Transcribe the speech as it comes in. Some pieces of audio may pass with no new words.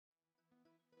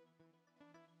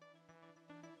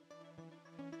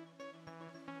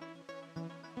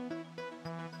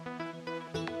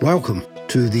Welcome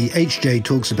to the HJ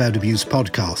Talks About Abuse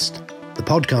podcast, the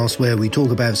podcast where we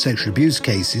talk about sexual abuse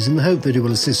cases in the hope that it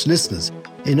will assist listeners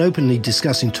in openly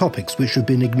discussing topics which have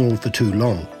been ignored for too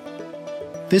long.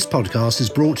 This podcast is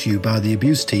brought to you by the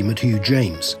abuse team at Hugh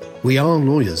James. We are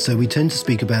lawyers, so we tend to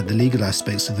speak about the legal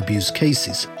aspects of abuse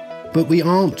cases, but we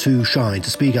aren't too shy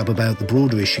to speak up about the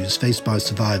broader issues faced by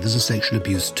survivors of sexual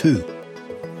abuse too.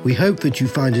 We hope that you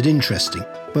find it interesting,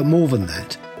 but more than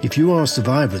that, if you are a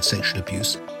survivor of sexual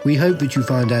abuse, we hope that you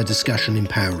find our discussion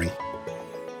empowering.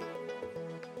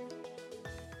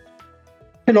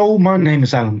 Hello, my name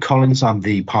is Alan Collins. I'm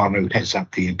the partner who heads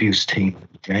up the abuse team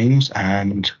at James,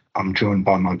 and I'm joined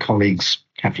by my colleagues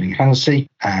Kathleen Hennessy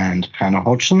and Hannah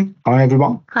Hodgson. Hi,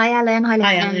 everyone. Hi, Alan. Hi,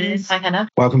 Alan. Hi, Hannah.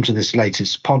 Welcome to this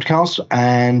latest podcast.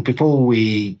 And before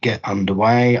we get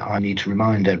underway, I need to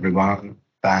remind everyone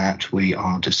that we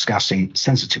are discussing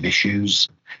sensitive issues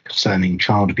concerning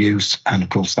child abuse, and of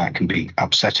course that can be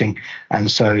upsetting. And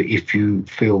so if you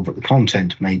feel that the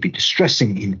content may be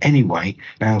distressing in any way,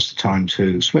 now's the time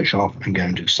to switch off and go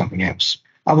and do something else.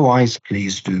 Otherwise,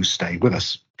 please do stay with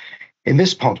us. In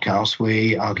this podcast,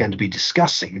 we are going to be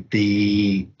discussing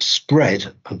the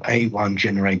spread of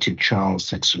AI-generated child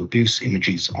sexual abuse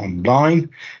images online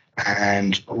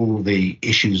and all the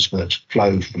issues that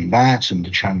flow from that and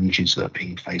the challenges that are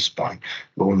being faced by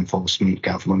law enforcement,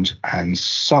 government, and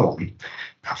so on.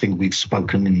 I think we've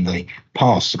spoken in the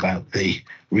past about the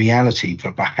reality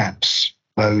for perhaps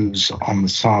those on the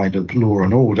side of law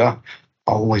and order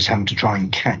are always having to try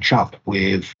and catch up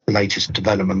with the latest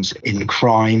developments in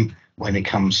crime when it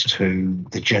comes to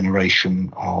the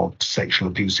generation of sexual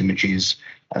abuse images,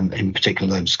 and in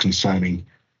particular those concerning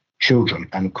children.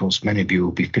 And of course, many of you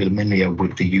will be familiar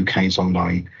with the UK's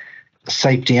Online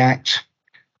Safety Act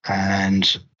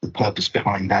and the purpose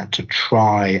behind that to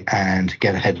try and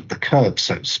get ahead of the curve,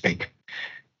 so to speak.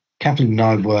 Kathleen and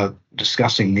I were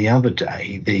discussing the other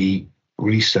day the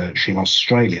research in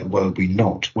Australia, were we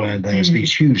not, where there's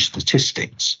these huge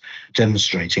statistics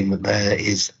demonstrating that there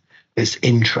is this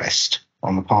interest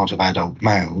on the part of adult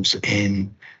males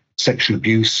in sexual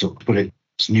abuse, or to put it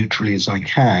as neutrally as I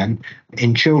can,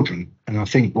 in children. And I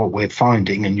think what we're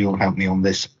finding, and you'll help me on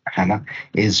this, Hannah,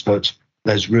 is that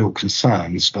there's real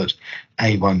concerns that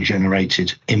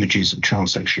AI-generated images of child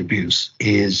sexual abuse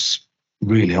is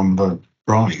really on the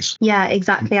rise. Yeah,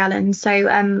 exactly, Alan. So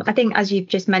I think, as you've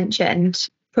just mentioned,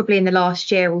 probably in the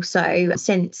last year or so,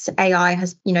 since AI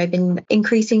has, been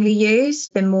increasingly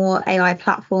used, been more AI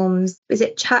platforms. Is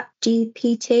it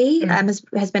ChatGPT?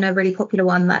 Has been a really popular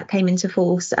one that came into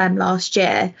force last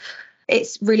year.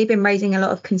 It's really been raising a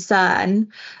lot of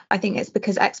concern. I think it's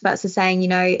because experts are saying,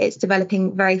 it's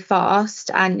developing very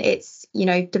fast, and it's,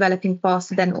 developing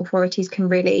faster than authorities can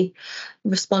really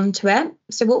respond to it.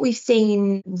 So what we've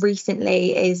seen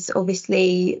recently is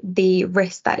obviously the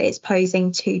risk that it's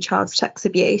posing to child sex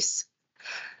abuse.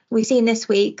 We've seen this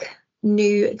week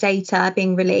new data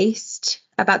being released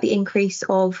about the increase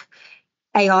of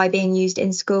AI being used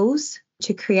in schools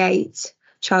to create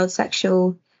child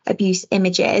sexual abuse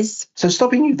images. So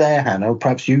stopping you there, Hannah,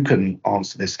 perhaps you can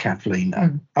answer this,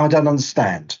 Kathleen. I don't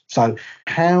understand. So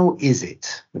how is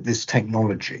it that this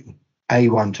technology,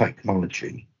 A1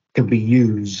 technology, can be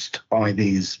used by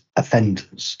these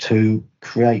offenders to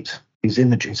create these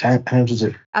images? How does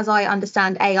it? As I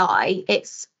understand AI,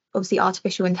 it's obviously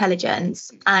artificial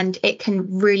intelligence, and it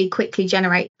can really quickly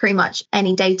generate pretty much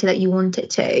any data that you want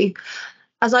it to.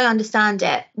 As I understand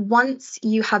it, once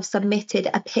you have submitted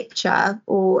a picture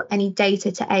or any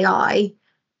data to AI,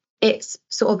 it's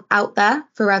sort of out there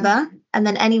forever. And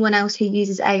then anyone else who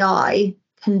uses AI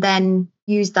can then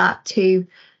use that to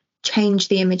change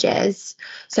the images.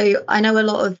 So I know a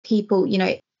lot of people,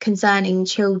 concerning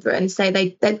children,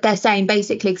 say they're saying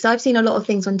basically, because I've seen a lot of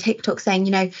things on TikTok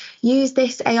saying, use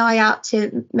this AI app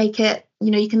to make it,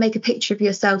 you can make a picture of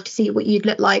yourself to see what you'd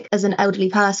look like as an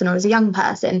elderly person or as a young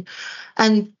person.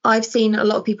 And I've seen a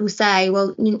lot of people say,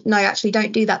 well, no, actually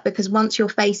don't do that, because once your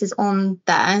face is on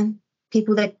there,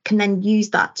 people that can then use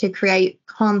that to create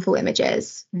harmful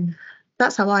images.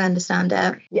 That's how I understand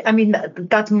it. Yeah, I mean,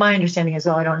 that's my understanding as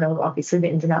well. I don't know, obviously, the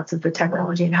ins and outs of the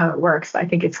technology and how it works. But I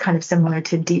think it's kind of similar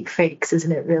to deep fakes,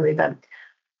 isn't it, really, that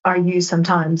are used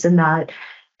sometimes, in that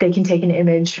they can take an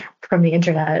image from the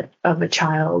internet of a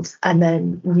child and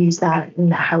then use that,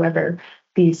 and however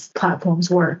these platforms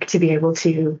work, to be able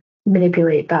to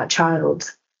manipulate that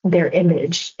child, their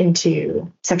image,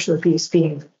 into sexual abuse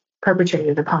being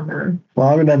perpetrated upon them. Well,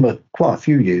 I remember quite a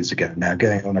few years ago now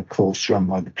going on a course run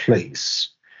by the police,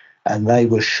 and they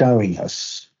were showing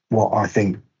us what I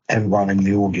think everyone in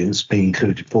the audience, being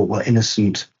included for, were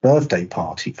innocent birthday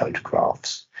party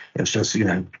photographs. It was just,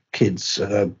 kids,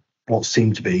 what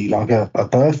seemed to be like a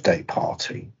birthday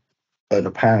party. But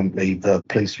apparently the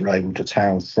police were able to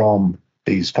tell from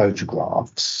these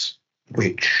photographs,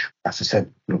 which, as I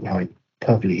said, looked like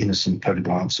perfectly innocent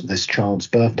photographs of this child's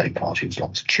birthday party. There's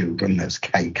lots of children, there's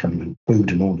cake and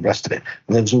food and all the rest of it.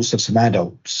 And there was also some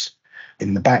adults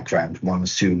in the background. One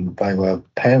assumed they were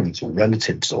parents or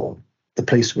relatives, or the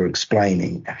police were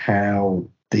explaining how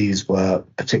these were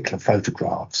particular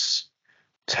photographs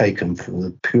taken for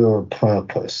the pure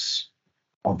purpose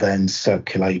of then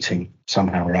circulating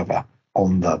somehow or other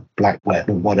on the black web,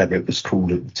 or whatever it was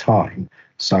called at the time,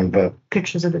 so that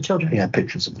Pictures of the children. yeah,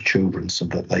 pictures of the children, so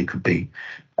that they could be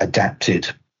adapted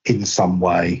in some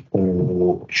way,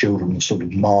 or children sort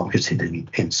of marketed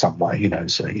in some way,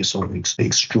 so you're sort of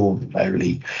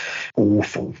extraordinarily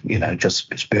awful,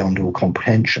 just it's beyond all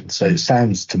comprehension. So it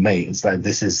sounds to me as though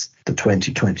this is the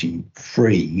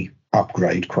 2023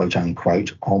 upgrade, quote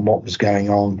unquote, on what was going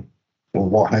on, or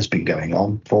what has been going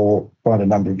on for quite a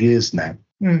number of years now.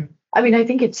 I mean, I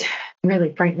think it's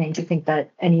really frightening to think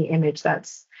that any image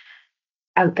that's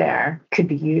out there could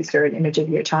be used, or an image of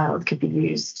your child could be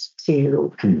used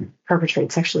to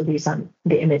perpetrate sexual abuse on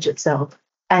the image itself.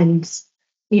 And,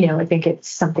 I think it's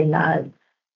something that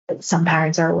some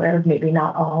parents are aware of, maybe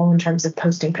not all, in terms of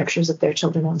posting pictures of their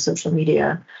children on social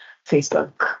media,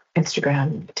 Facebook,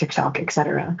 Instagram, TikTok,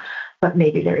 etc. But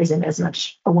maybe there isn't as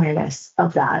much awareness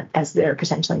of that as there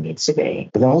potentially needs to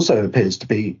be. But there also appears to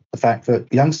be the fact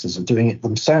that youngsters are doing it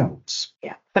themselves.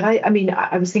 Yeah. But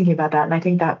I was thinking about that, and I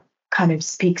think that kind of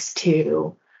speaks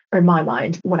to, or in my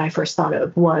mind, what I first thought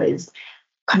of was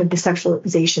kind of the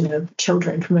sexualization of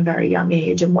children from a very young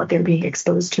age and what they're being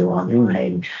exposed to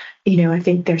online. I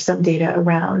think there's some data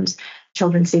around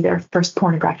children see their first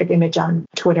pornographic image on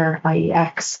Twitter, i.e.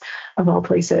 X, of all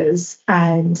places.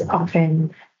 And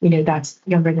often, that's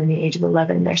younger than the age of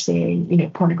 11, they're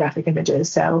seeing, pornographic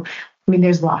images. So,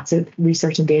 there's lots of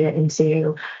research and data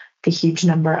into the huge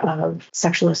number of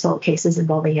sexual assault cases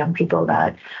involving young people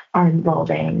that are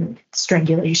involving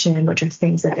strangulation, which are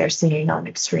things that they're seeing on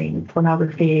extreme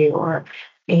pornography, or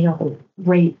anal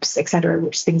rapes, et cetera,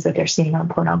 which things that they're seeing on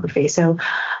pornography. So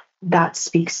that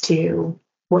speaks to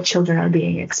what children are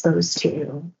being exposed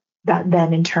to, that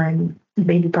then in turn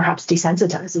maybe perhaps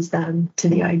desensitizes them to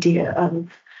the idea of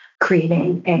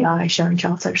creating AI showing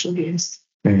child sexual abuse.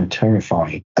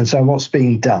 Terrifying. And so what's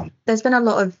being done? There's been a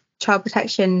lot of child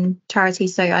protection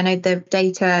charities. So I know the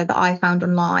data that I found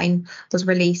online was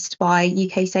released by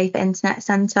UK Safer Internet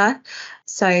Centre.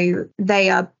 So they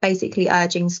are basically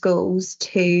urging schools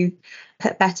to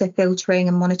put better filtering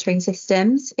and monitoring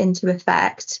systems into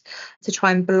effect to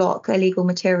try and block illegal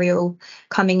material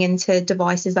coming into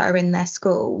devices that are in their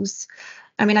schools.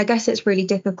 I guess it's really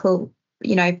difficult.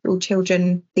 All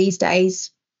children these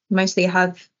days mostly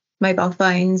have mobile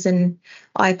phones and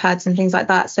iPads and things like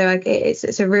that. So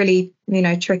it's a really,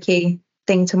 tricky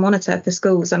thing to monitor for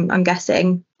schools, I'm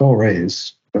guessing. Or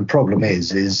is. The problem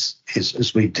is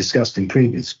as we've discussed in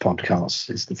previous podcasts,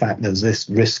 is the fact there's this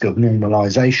risk of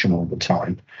normalisation all the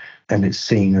time. And it's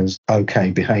seen as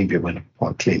okay behaviour when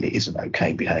quite clearly it isn't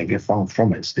okay behaviour. Far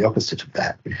from it. It's the opposite of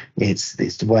that. It's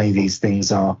the way these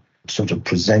things are sort of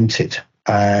presented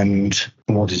and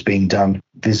what is being done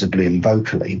visibly and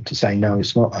vocally to say, no,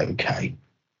 it's not okay.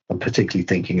 I'm particularly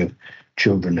thinking of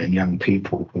children and young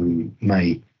people who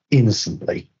may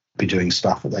innocently be doing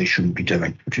stuff that they shouldn't be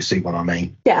doing. Do you see what I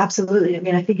mean? Yeah, absolutely.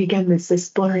 I think, again, there's this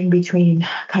blurring between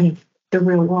kind of the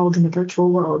real world and the virtual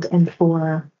world. And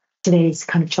for today's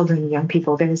kind of children and young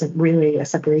people, there isn't really a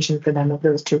separation for them of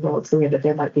those two worlds the way that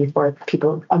there might be for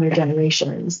people of other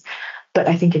generations. But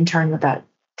I think in turn what that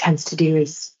tends to do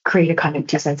is create a kind of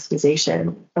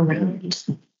desensitization around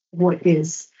what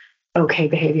is okay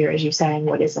behavior, as you say, and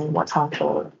what isn't, what's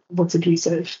harmful, what's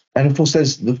abusive. And of course,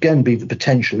 there's going to be the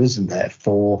potential, isn't there,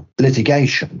 for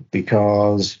litigation,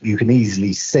 because you can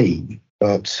easily see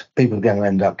that people are going to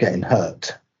end up getting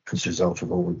hurt as a result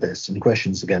of all of this. And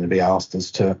questions are going to be asked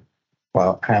as to,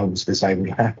 well, how was this able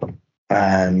to happen?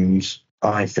 And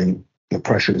I think the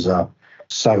pressures are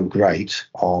so great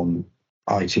on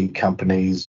IT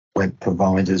companies, web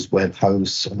providers, web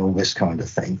hosts, and all this kind of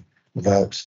thing,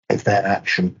 that if their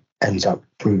action ends up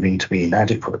proving to be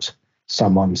inadequate,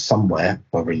 someone somewhere,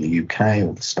 whether in the UK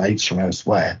or the States or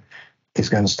elsewhere, is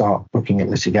going to start looking at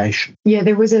litigation. Yeah,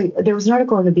 there was an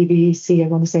article on the BBC, I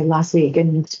want to say last week,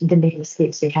 and the name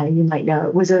escapes me, you might know.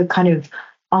 It was a kind of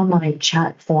online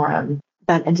chat forum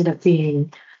that ended up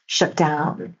being shut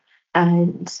down.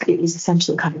 And it was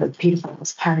essentially kind of a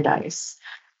pedophile's paradise.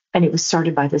 And it was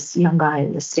started by this young guy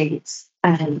in the States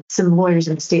And some lawyers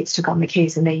in the States took on the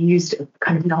case and they used a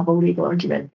kind of novel legal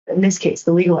argument. In this case,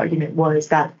 the legal argument was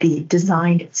that the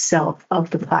design itself of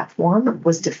the platform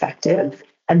was defective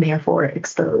and therefore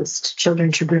exposed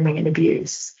children to grooming and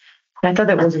abuse. And I thought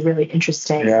that was a really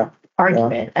interesting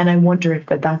argument. Yeah. And I wonder if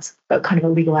that's a kind of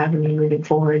a legal avenue moving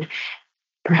forward.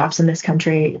 Perhaps in this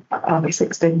country, obviously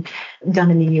it's been done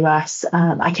in the US.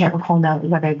 I can't recall now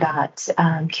whether that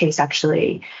case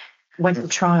actually went to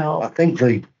trial. I think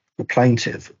the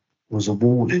plaintiff was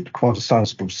awarded quite a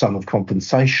sizable sum of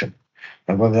compensation.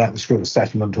 And whether that was through a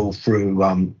settlement or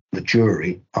through the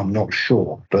jury, I'm not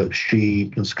sure. But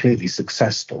she was clearly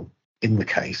successful in the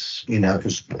case. You know, it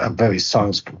was a very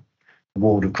sizable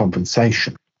award of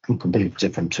compensation. Completely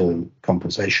different to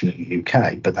compensation in the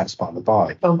UK, but that's by the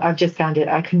by. Oh, I've just found it.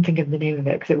 I couldn't think of the name of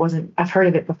it because it wasn't. I've heard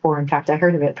of it before. In fact, I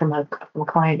heard of it from a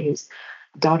client whose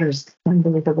daughters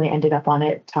unbelievably ended up on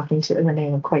it, talking to, when they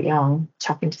were quite young,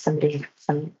 talking to somebody,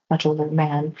 some much older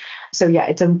man. So yeah,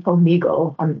 it's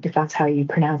Omegle, if that's how you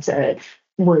pronounce it,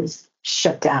 was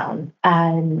shut down.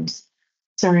 And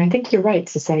sorry, I think you're right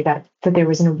to say that there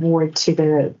was an award to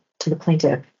the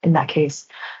plaintiff in that case,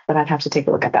 but I'd have to take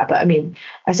a look at that. But I mean,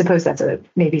 I suppose that's a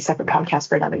maybe separate podcast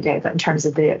for another day. But in terms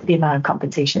of the amount of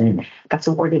compensation that's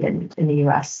awarded in the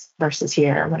US versus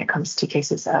here when it comes to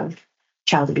cases of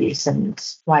child abuse, and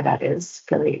why that is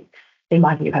really, in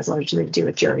my view, has largely to do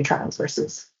with jury trials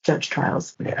versus judge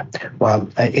trials. Yeah, well,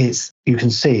 you can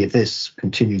see if this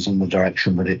continues in the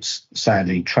direction that it's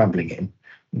sadly travelling in,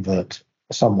 that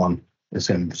someone is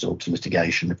going to resort to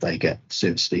litigation if they get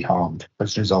seriously harmed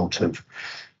as a result of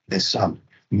this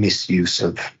misuse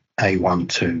of A1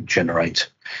 to generate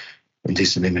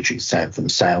indecent images of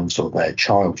themselves or their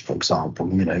child, for example.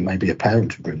 You know, maybe a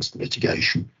parent who brings the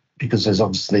litigation, because there's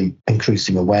obviously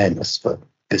increasing awareness that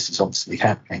this is obviously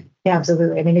happening. Yeah,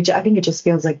 absolutely. I mean, I think it just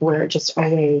feels like we're just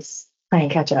always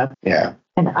playing catch up. Yeah.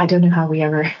 And I don't know how we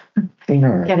ever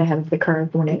get ahead of the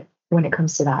curve when it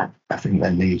comes to that. I think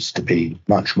there needs to be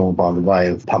much more by the way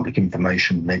of public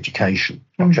information and education,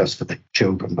 not just for the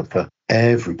children, but for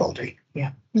everybody.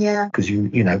 Yeah. Yeah. Because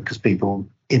because people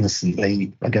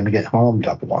innocently are going to get harmed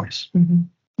otherwise. Mm-hmm.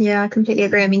 Yeah, I completely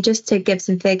agree. I mean, just to give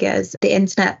some figures, the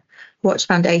Internet Watch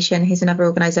Foundation, who's another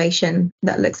organisation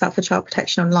that looks out for child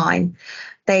protection online,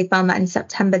 they found that in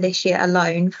September this year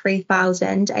alone,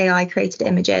 3,000 AI-created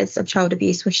images of child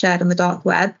abuse were shared on the dark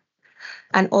web.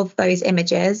 And of those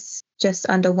images, just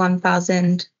under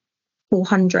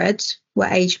 1,400 were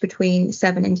aged between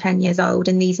 7 and 10 years old.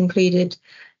 And these included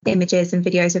images and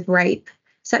videos of rape,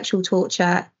 sexual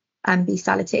torture, and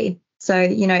bestiality. So,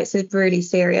 it's a really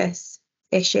serious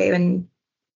issue, and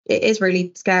it is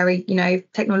really scary.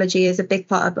 Technology is a big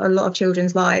part of a lot of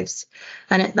children's lives,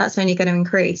 and that's only going to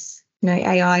increase.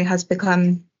 AI has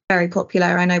become very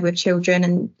popular, I know, with children.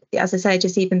 And as I say,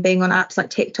 just even being on apps like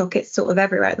TikTok, it's sort of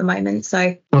everywhere at the moment.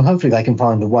 So, well, hopefully they can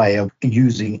find a way of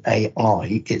using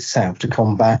AI itself to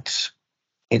combat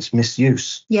its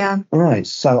misuse. Yeah. All right.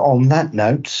 So on that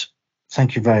note,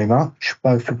 thank you very much,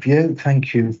 both of you.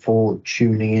 Thank you for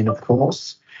tuning in, of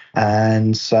course.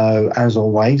 And so, as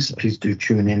always, please do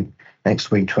tune in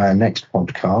next week to our next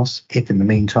podcast. If in the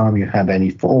meantime you have any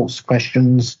thoughts,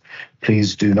 questions,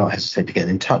 please do not hesitate to get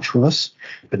in touch with us.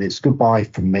 But it's goodbye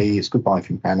from me, it's goodbye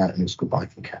from Hannah, and it's goodbye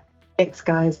from Kat. Thanks,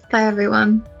 guys. Bye,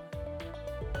 everyone.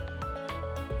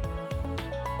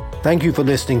 Thank you for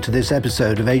listening to this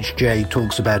episode of HJ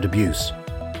Talks About Abuse.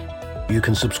 You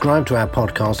can subscribe to our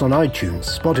podcast on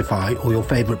iTunes, Spotify, or your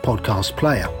favourite podcast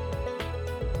player.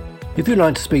 If you'd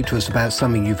like to speak to us about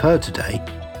something you've heard today,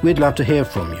 we'd love to hear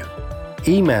from you.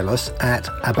 Email us at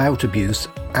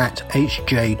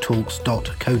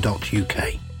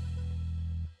aboutabuse@hjtalks.co.uk.